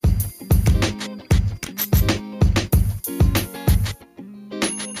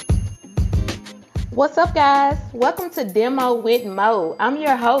What's up, guys? Welcome to Demo with Mo. I'm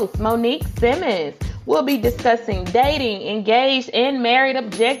your host, Monique Simmons. We'll be discussing dating, engaged, and married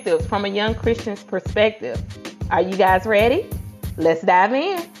objectives from a young Christian's perspective. Are you guys ready? Let's dive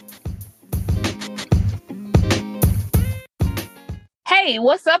in. Hey,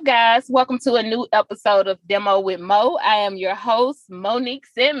 what's up, guys? Welcome to a new episode of Demo with Mo. I am your host, Monique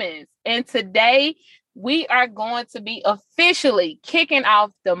Simmons, and today we are going to be officially kicking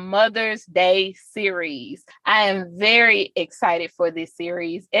off the Mother's Day series. I am very excited for this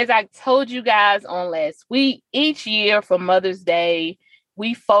series. As I told you guys on last week, each year for Mother's Day,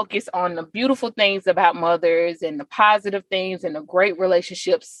 we focus on the beautiful things about mothers and the positive things and the great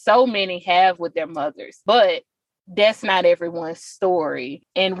relationships so many have with their mothers. But that's not everyone's story.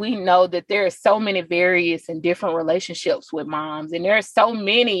 And we know that there are so many various and different relationships with moms. And there are so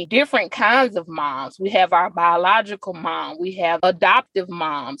many different kinds of moms. We have our biological mom. We have adoptive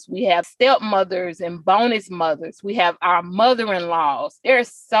moms. We have stepmothers and bonus mothers. We have our mother-in-laws. There are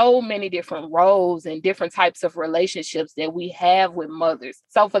so many different roles and different types of relationships that we have with mothers.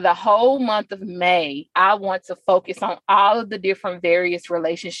 So for the whole month of May, I want to focus on all of the different various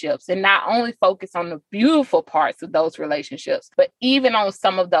relationships and not only focus on the beautiful parts of those relationships, but even on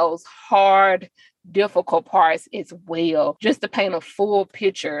some of those hard, difficult parts as well, just to paint a full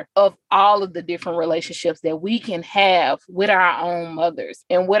picture of all of the different relationships that we can have with our own mothers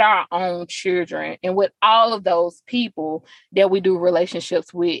and with our own children and with all of those people that we do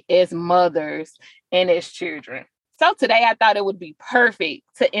relationships with as mothers and as children. So today I thought it would be perfect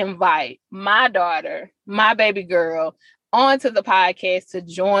to invite my daughter, my baby girl, onto the podcast to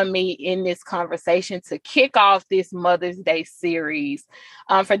join me in this conversation to kick off this Mother's Day series.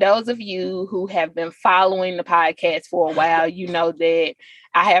 For those of you who have been following the podcast for a while, you know that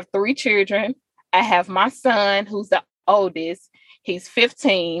I have 3 children. I have my son, who's the oldest. He's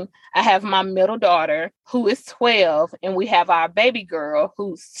 15. I have my middle daughter, who is 12, and we have our baby girl,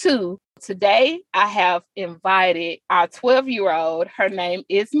 who's 2. Today, I have invited our 12-year-old. Her name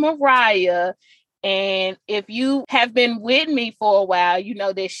is Mariah. And if you have been with me for a while, you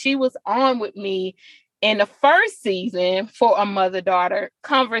know that she was on with me in the first season for a mother-daughter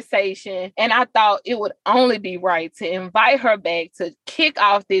conversation. And I thought it would only be right to invite her back to kick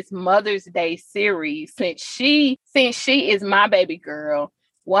off this Mother's Day series since she is my baby girl,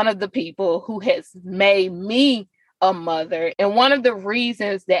 one of the people who has made me a mother. And one of the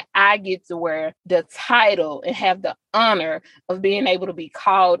reasons that I get to wear the title and have the honor of being able to be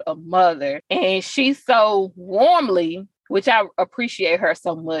called a mother. And she so warmly, which I appreciate her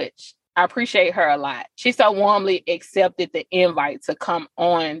so much. I appreciate her a lot. She so warmly accepted the invite to come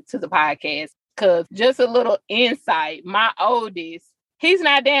on to the podcast. Because just a little insight, my oldest, he's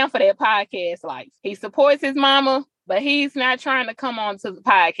not down for that podcast life. He supports his mama, but he's not trying to come on to the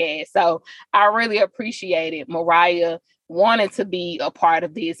podcast. So I really appreciated Mariah wanting to be a part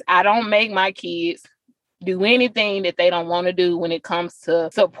of this. I don't make my kids do anything that they don't want to do when it comes to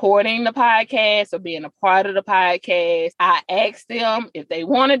supporting the podcast or being a part of the podcast. I ask them if they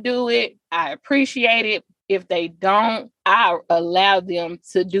want to do it. I appreciate it. If they don't, I allow them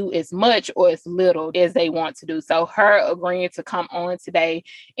to do as much or as little as they want to do. So her agreeing to come on today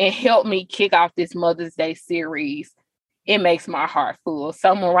and help me kick off this Mother's Day series, it makes my heart full.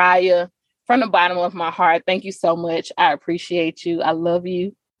 So Mariah, from the bottom of my heart, thank you so much. I appreciate you. I love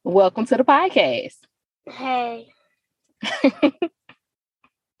you. Welcome to the podcast. Hey.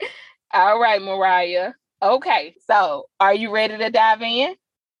 All right, Mariah. Okay, so are you ready to dive in?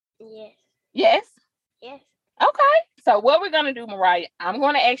 Yes. Yes? Yes. Okay, so what we're going to do, Mariah, I'm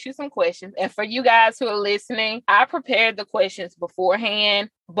going to ask you some questions. And for you guys who are listening, I prepared the questions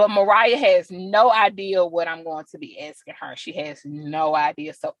beforehand, but Mariah has no idea what I'm going to be asking her. She has no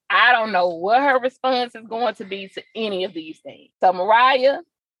idea. So I don't know what her response is going to be to any of these things. So Mariah,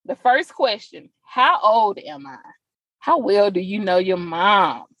 the first question, how old am I? How well do you know your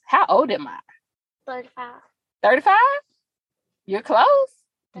mom? How old am I? 35. 35? You're close.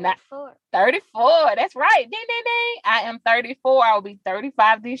 34. 34. That's right. Ding, ding, ding. I am 34. I will be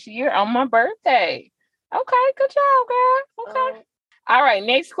 35 this year on my birthday. Okay, good job, girl. Okay. All right,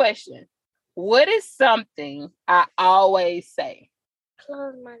 next question. What is something I always say?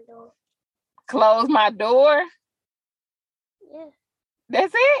 Close my door. Close my door? Yeah.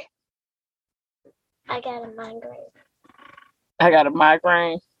 That's it? I got a migraine. I got a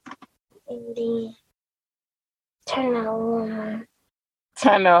migraine. And then turn the alarm on.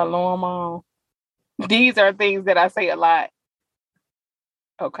 Turn the alarm on. These are things that I say a lot.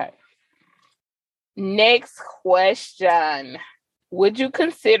 Okay. Next question. Would you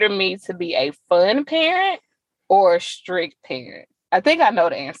consider me to be a fun parent or a strict parent? I think I know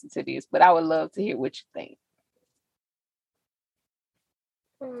the answer to this, but I would love to hear what you think.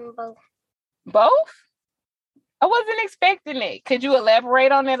 Both. Both? I wasn't expecting it. Could you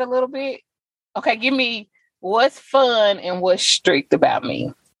elaborate on that a little bit? Okay, give me what's fun and what's strict about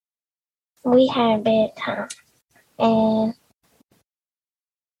me. We had bedtime, and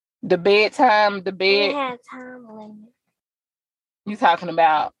The bedtime, the we bed. had time limit. You talking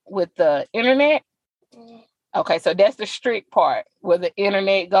about with the internet? Yeah. Okay, so that's the strict part where the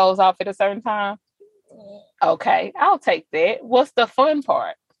internet goes off at a certain time. Yeah. Okay, I'll take that. What's the fun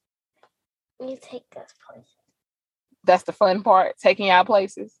part? You take us places. That's the fun part, taking y'all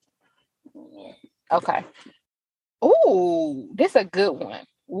places. Yeah. Okay. Ooh, this a good one.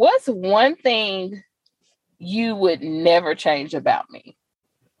 What's one thing you would never change about me?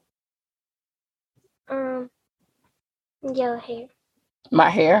 Your hair.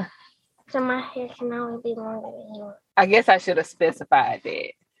 My hair? So my hair can always be longer than yours. I guess I should have specified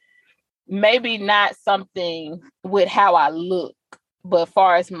that. Maybe not something with how I look, but as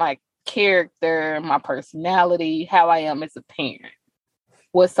far as my character, my personality, how I am as a parent,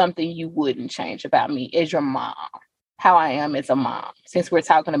 what's something you wouldn't change about me as your mom? How I am as a mom, since we're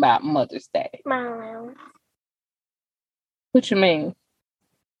talking about Mother's Day. My allowance. What you mean?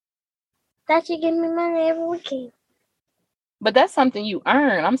 That you give me money every weekend. But that's something you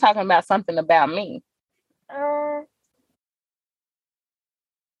earn. I'm talking about something about me.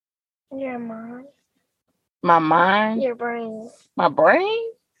 Your mind. My mind? Your brain. My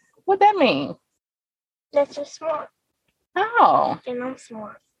brain? What that mean? That you're smart. Oh. And I'm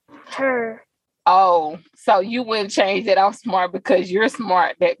smart. Her. Oh, so you wouldn't change that I'm smart because you're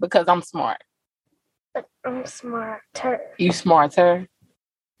smart, that because I'm smart. But I'm smarter. You smarter?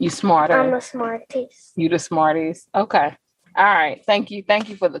 You smarter? I'm the smartest. You the smartest? Okay. All right. Thank you. Thank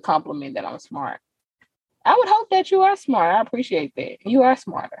you for the compliment that I'm smart. I would hope that you are smart. I appreciate that. You are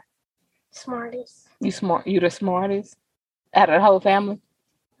smarter. Smartest. You smart. You the smartest out of the whole family?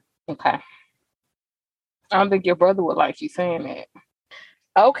 Okay. I don't think your brother would like you saying that.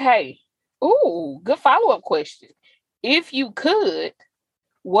 Okay. Ooh, good follow-up question. If you could,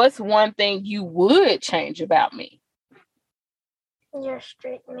 what's one thing you would change about me? Your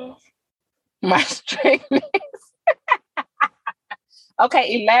strictness. My strictness.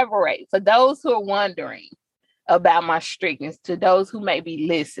 Okay, elaborate. For those who are wondering about my strictness, to those who may be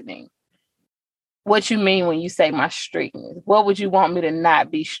listening, what you mean when you say my strictness? What would you want me to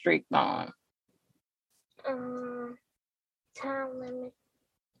not be strict on? Time limit.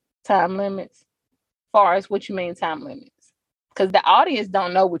 Time limits? Far as what you mean time limits? Because the audience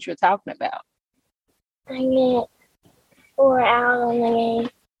don't know what you're talking about. I get 4 hours on the game.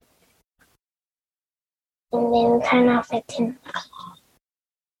 And then turn off at 10 o'clock.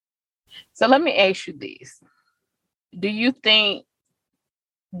 So let me ask you this. Do you think,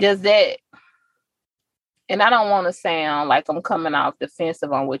 does that, and I don't want to sound like I'm coming off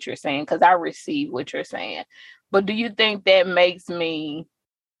defensive on what you're saying, because I receive what you're saying, but do you think that makes me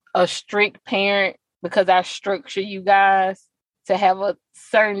a strict parent because I structure you guys to have a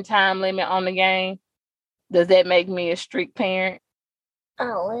certain time limit on the game? Does that make me a strict parent? A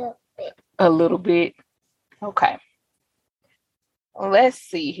little bit. A little bit? Okay. Let's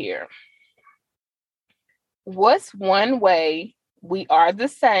see here. What's one way we are the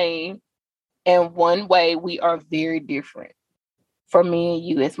same and one way we are very different for me and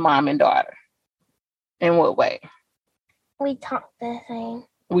you as mom and daughter? In what way? We talk the same.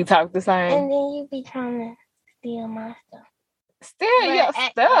 We talk the same? And then you be trying to steal my stuff. Steal your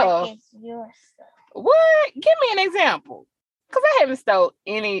stuff? Like it's your stuff. What? Give me an example. Because I haven't stole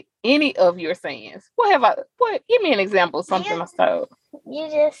any of your sayings. What? Give me an example of something I stole. You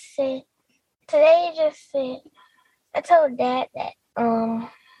just said, today you just said, I told Dad that,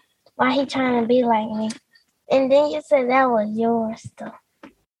 why he trying to be like me. And then you said that was your stuff.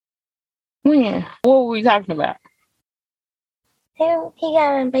 When? What were we talking about? He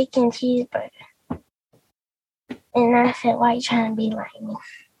got a bacon cheeseburger. And I said, why you trying to be like me?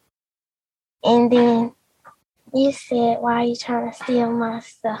 And then you said, why are you trying to steal my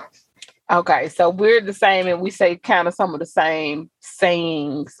stuff? Okay, so we're the same and we say kind of some of the same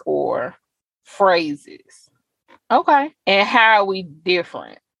sayings or phrases. Okay. And how are we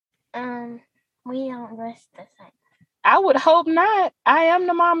different? We don't dress the same. I would hope not. I am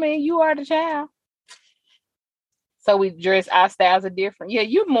the mama and you are the child. So we dress, our styles are different. Yeah,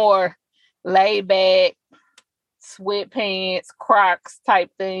 you're more laid back, sweatpants, Crocs type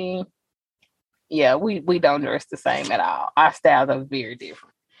thing. Yeah, we don't dress the same at all. Our styles are very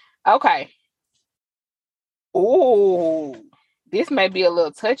different. Okay. Oh, this may be a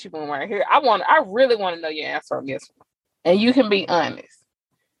little touchy one right here. I really want to know your answer on this one. and you can be honest.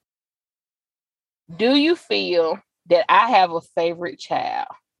 Do you feel that I have a favorite child?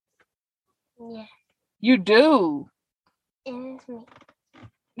 Yeah. You do? And it's me.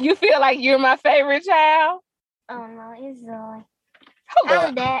 You feel like you're my favorite child? Oh, no, it's Zoe. Hold I'm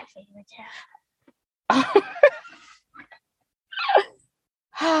up. Dad's favorite child.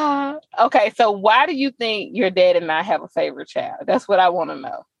 Okay, so why do you think your dad and I have a favorite child? That's what I want to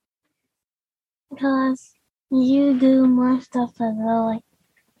know. Because you do more stuff for Zoe,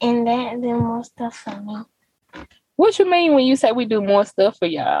 and Dad do more stuff for me. What you mean when you say we do more stuff for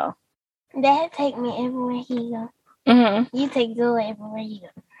y'all? Dad take me everywhere he go. Mm-hmm. You take Zoe everywhere you go.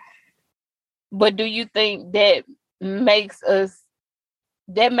 But do you think that makes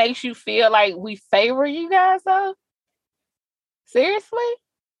you feel like we favor you guys though? Seriously?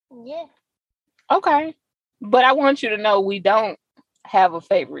 Yeah. Okay. But I want you to know we don't have a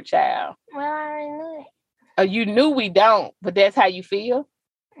favorite child. Well, I already knew it. Oh, you knew we don't, but that's how you feel?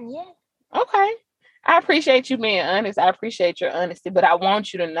 Yeah. Okay. I appreciate you being honest. I appreciate your honesty, but I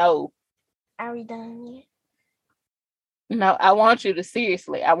want you to know. Are we done yet? No, I want you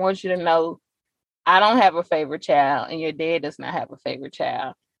to know I don't have a favorite child and your dad does not have a favorite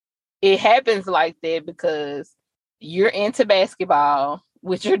child. It happens like that because you're into basketball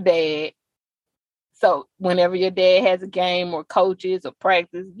with your dad. So whenever your dad has a game or coaches or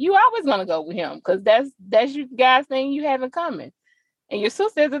practice, you always gonna go with him because that's you guys' thing you have in common. And your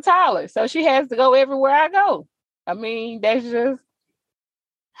sister's a Tyler, so she has to go everywhere I go. I mean, that's just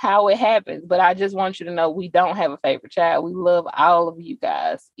how it happens. But I just want you to know we don't have a favorite child. We love all of you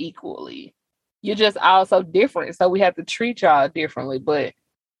guys equally. You're just all so different, so we have to treat y'all differently. But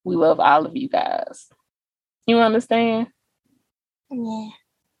we love all of you guys. You understand? Yeah.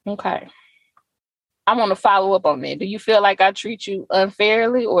 Okay. I want to follow up on that. Do you feel like I treat you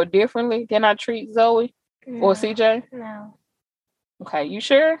unfairly or differently than I treat Zoe or CJ? No. Okay, you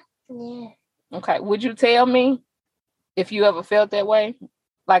sure? Yeah. Okay, would you tell me if you ever felt that way?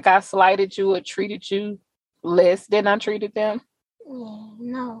 Like I slighted you or treated you less than I treated them? Yeah.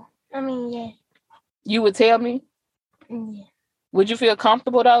 No. I mean, yeah. You would tell me? Yeah. Would you feel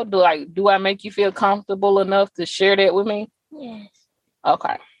comfortable though? Do I make you feel comfortable enough to share that with me? Yes.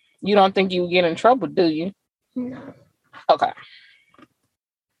 Okay. You don't think you would get in trouble, do you? No. Okay.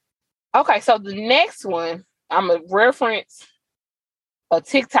 Okay, so the next one, I'm going to reference a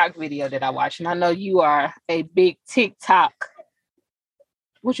TikTok video that I watched. And I know you are a big TikTok,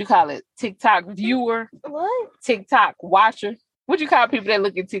 what you call it? TikTok viewer? What? TikTok watcher? What you call people that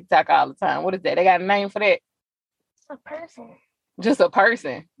look at TikTok all the time? What is that? They got a name for that? A person. Just a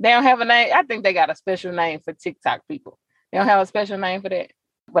person. They don't have a name. I think they got a special name for TikTok people. They don't have a special name for that.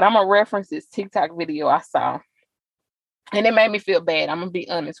 But I'm going to reference this TikTok video I saw. And it made me feel bad. I'm going to be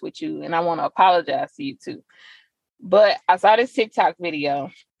honest with you. And I want to apologize to you too. But I saw this TikTok video.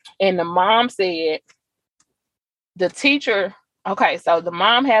 And the mom said, the teacher, okay, so the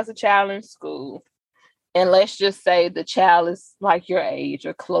mom has a child in school. And let's just say the child is like your age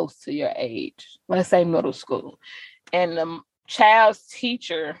or close to your age. Let's say middle school. And the child's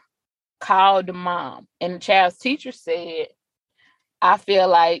teacher called the mom. And the child's teacher said, I feel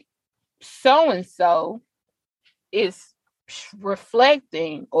like so-and-so is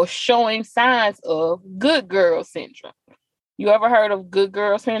reflecting or showing signs of good girl syndrome. You ever heard of good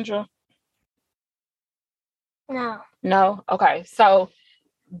girl syndrome? No. No? Okay. So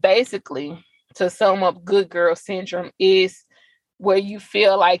basically, to sum up, good girl syndrome is where you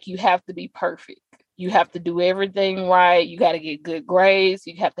feel like you have to be perfect. You have to do everything right. You got to get good grades.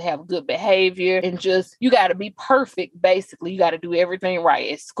 You have to have good behavior and just, you got to be perfect. Basically, you got to do everything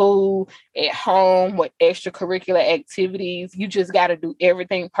right at school, at home, with extracurricular activities. You just got to do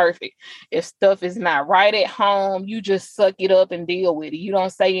everything perfect. If stuff is not right at home, you just suck it up and deal with it. You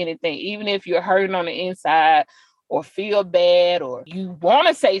don't say anything, even if you're hurting on the inside or feel bad or you want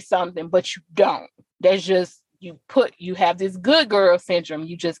to say something, but you don't. That's just, you have this good girl syndrome.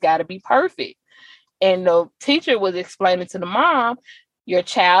 You just got to be perfect. And the teacher was explaining to the mom, your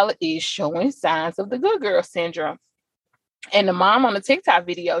child is showing signs of the good girl syndrome. And the mom on the TikTok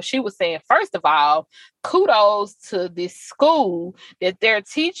video, she was saying, first of all, kudos to this school that they're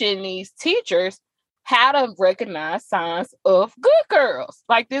teaching these teachers how to recognize signs of good girls,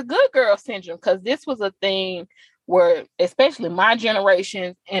 like the good girl syndrome, because this was a thing where, especially my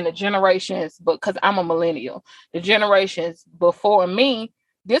generation and the generations, because I'm a millennial, the generations before me,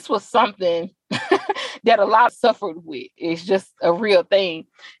 this was something that a lot suffered with. It's just a real thing.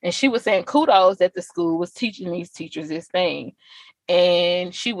 And she was saying kudos that the school was teaching these teachers this thing.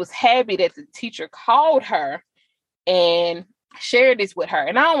 And she was happy that the teacher called her and shared this with her.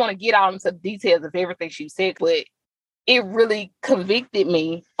 And I don't want to get all into the details of everything she said, but it really convicted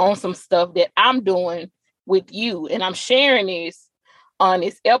me on some stuff that I'm doing with you. And I'm sharing this on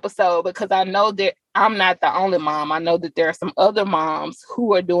this episode because I know that I'm not the only mom. I know that there are some other moms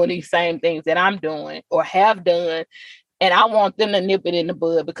who are doing these same things that I'm doing or have done. And I want them to nip it in the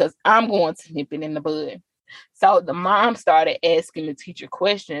bud because I'm going to nip it in the bud. So the mom started asking the teacher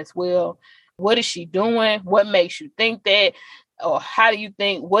questions. Well, what is she doing? What makes you think that? Or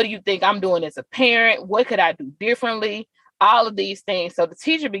what do you think I'm doing as a parent? What could I do differently? All of these things. So the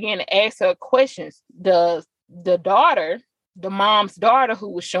teacher began to ask her questions. The mom's daughter, who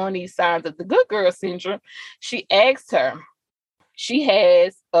was showing these signs of the good girl syndrome, she asked her, she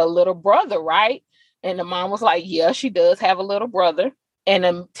has a little brother, right? And the mom was like, yeah, she does have a little brother. And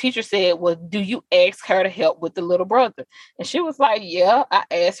the teacher said, well, do you ask her to help with the little brother? And she was like, yeah, I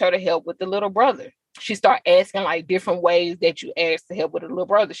asked her to help with the little brother. She started asking like different ways that you ask to help with a little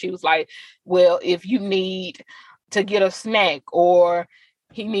brother. She was like, well, if you need to get a snack, or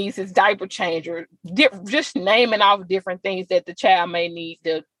he needs his diaper change, or just naming off different things that the child may need.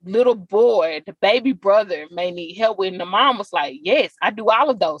 The little boy, the baby brother, may need help with. And the mom was like, yes, I do all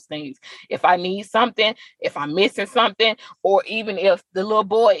of those things. If I need something, if I'm missing something, or even if the little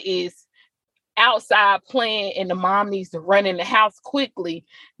boy is outside playing and the mom needs to run in the house quickly,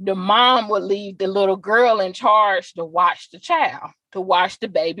 the mom would leave the little girl in charge to watch the child, to watch the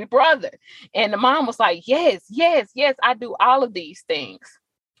baby brother. And the mom was like, yes, yes, yes, I do all of these things.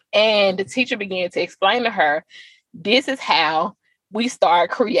 And the teacher began to explain to her, this is how we start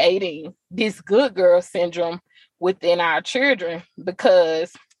creating this good girl syndrome within our children,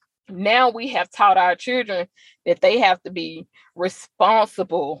 because now we have taught our children that they have to be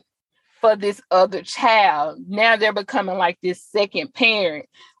responsible for this other child. Now they're becoming like this second parent,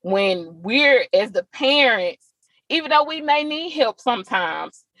 when we're, as the parents, even though we may need help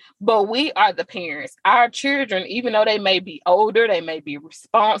sometimes, but we are the parents. Our children, even though they may be older, they may be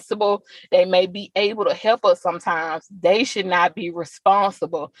responsible, they may be able to help us sometimes, they should not be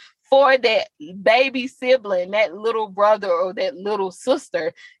responsible for that baby sibling, that little brother or that little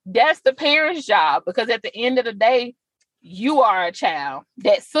sister. That's the parent's job, because at the end of the day, you are a child.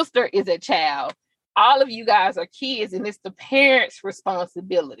 That sister is a child. All of you guys are kids, and it's the parents'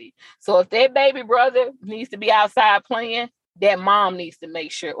 responsibility. So if that baby brother needs to be outside playing, that mom needs to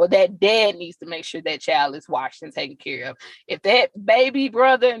make sure, or that dad needs to make sure that child is watched and taken care of. If that baby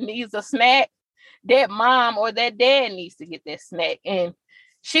brother needs a snack, that mom or that dad needs to get that snack. And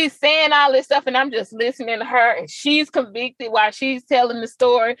she's saying all this stuff, and I'm just listening to her, and she's convicted while she's telling the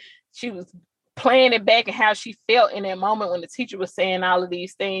story. She was playing it back and how she felt in that moment when the teacher was saying all of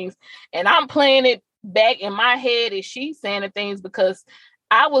these things. And I'm playing it back in my head as she's saying the things, because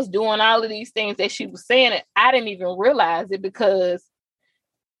I was doing all of these things that she was saying, and I didn't even realize it, because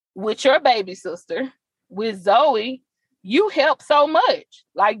with your baby sister, with Zoe, you help so much.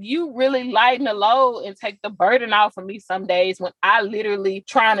 Like, you really lighten the load and take the burden off of me some days when I literally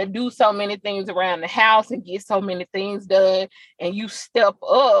trying to do so many things around the house and get so many things done, and you step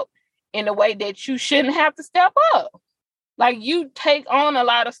up in a way that you shouldn't have to step up. Like, you take on a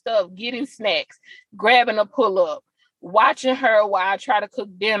lot of stuff, getting snacks, grabbing a pull-up, watching her while I try to cook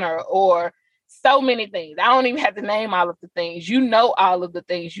dinner, or so many things. I don't even have to name all of the things. You know all of the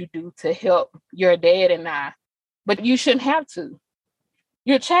things you do to help your dad and I, but you shouldn't have to.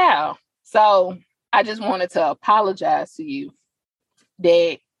 You're a child. So I just wanted to apologize to you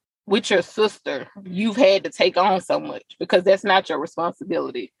that with your sister, you've had to take on so much, because that's not your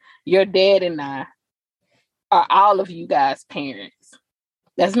responsibility. Your dad and I are all of you guys' parents.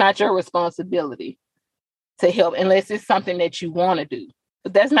 That's not your responsibility to help, unless it's something that you want to do.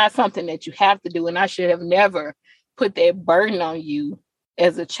 But that's not something that you have to do. And I should have never put that burden on you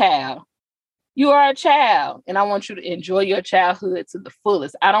as a child. You are a child, and I want you to enjoy your childhood to the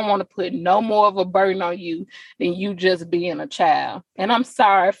fullest. I don't want to put no more of a burden on you than you just being a child. And I'm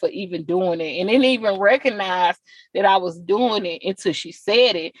sorry for even doing it. And didn't even recognize that I was doing it until she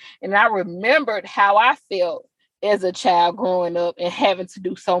said it. And I remembered how I felt as a child growing up and having to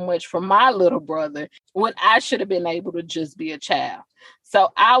do so much for my little brother when I should have been able to just be a child. So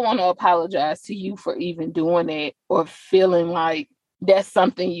I want to apologize to you for even doing it or feeling like that's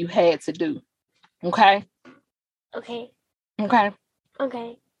something you had to do. Okay? Okay. Okay.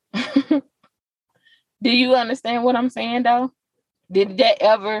 Okay. Do you understand what I'm saying, though? Did that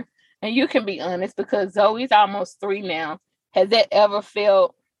ever, and you can be honest, because Zoe's almost 3 now, has that ever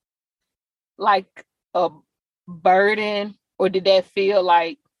felt like a burden, or did that feel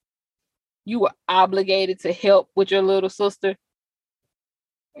like you were obligated to help with your little sister?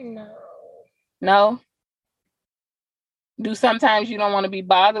 No. No? Do sometimes you don't want to be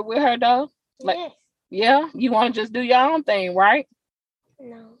bothered with her, though? Like, yes. Yeah, you want to just do your own thing, right?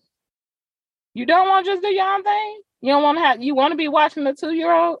 No. You don't want to just do your own thing? You don't want to you want to be watching the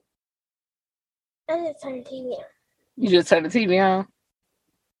 2-year-old? I just turn the TV on. You just turn the TV on?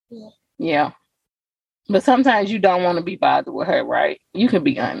 Yeah. Yeah. But sometimes you don't want to be bothered with her, right? You can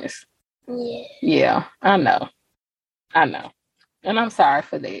be honest. Yeah. Yeah, I know. And I'm sorry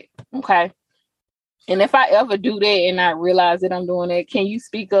for that. Okay. And if I ever do that and I realize that I'm doing that, can you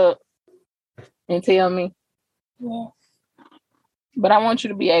speak up and tell me? Yeah. But I want you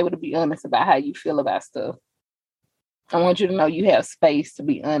to be able to be honest about how you feel about stuff. I want you to know you have space to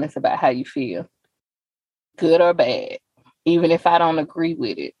be honest about how you feel. Good or bad. Even if I don't agree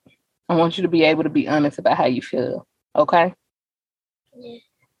with it. I want you to be able to be honest about how you feel. Okay? Yeah.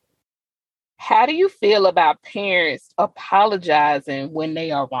 How do you feel about parents apologizing when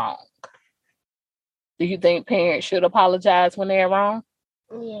they are wrong? Do you think parents should apologize when they are wrong?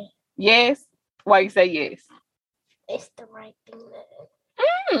 Yeah. Yes? Why you say yes? It's the right thing to do.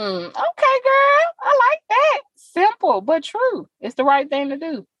 Okay, girl. I like that. Simple but true. It's the right thing to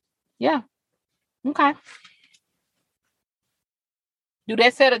do. Yeah. Okay. Do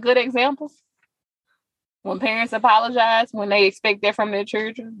that set a good example? When parents apologize, when they expect that from their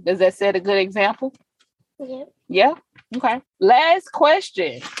children, does that set a good example? Yep. Yeah? Okay. Last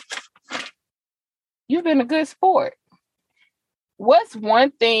question. You've been a good sport. What's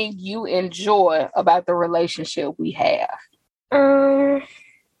one thing you enjoy about the relationship we have? The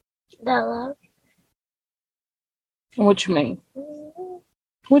love. What you mean?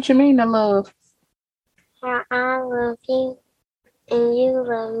 What you mean, the love? How I love you and you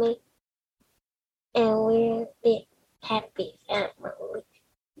love me. And we're a big happy family.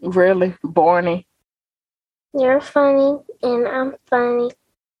 Really? Borny? You're funny and I'm funny.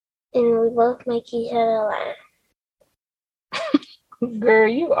 And we both make each other laugh. Girl,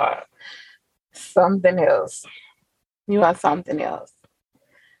 you are something else. You are something else.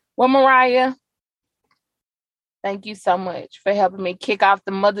 Well, Mariah, thank you so much for helping me kick off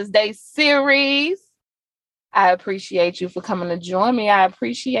the Mother's Day series. I appreciate you for coming to join me. I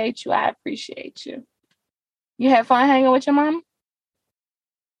appreciate you. You had fun hanging with your mom?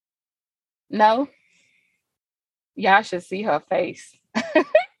 No? Y'all should see her face.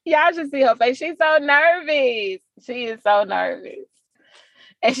 Y'all should see her face. She's so nervous. She is so nervous.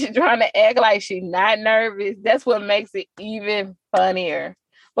 And she's trying to act like she's not nervous. That's what makes it even funnier.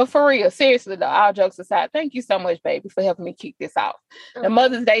 But for real, seriously though, all jokes aside, thank you so much, baby, for helping me kick this off. The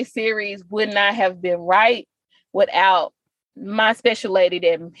Mother's Day series would not have been right without my special lady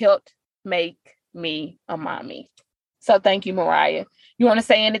that helped make me a mommy. So thank you, Mariah. You want to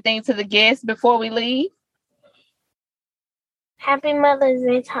say anything to the guests before we leave? Happy Mother's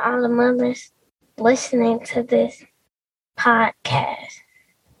Day to all the mothers listening to this podcast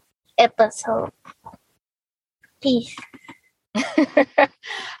episode. Peace.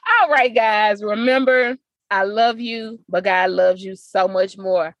 All right, guys. Remember, I love you, but God loves you so much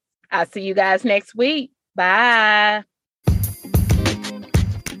more. I'll see you guys next week. Bye.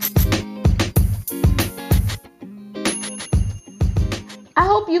 I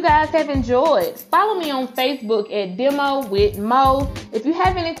hope you guys have enjoyed. Follow me on Facebook at Demo with Mo. If you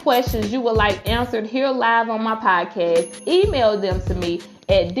have any questions you would like answered here live on my podcast, email them to me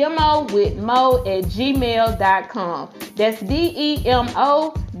at demowithmo@gmail.com. That's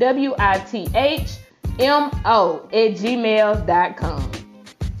DEMOWITHMO@gmail.com.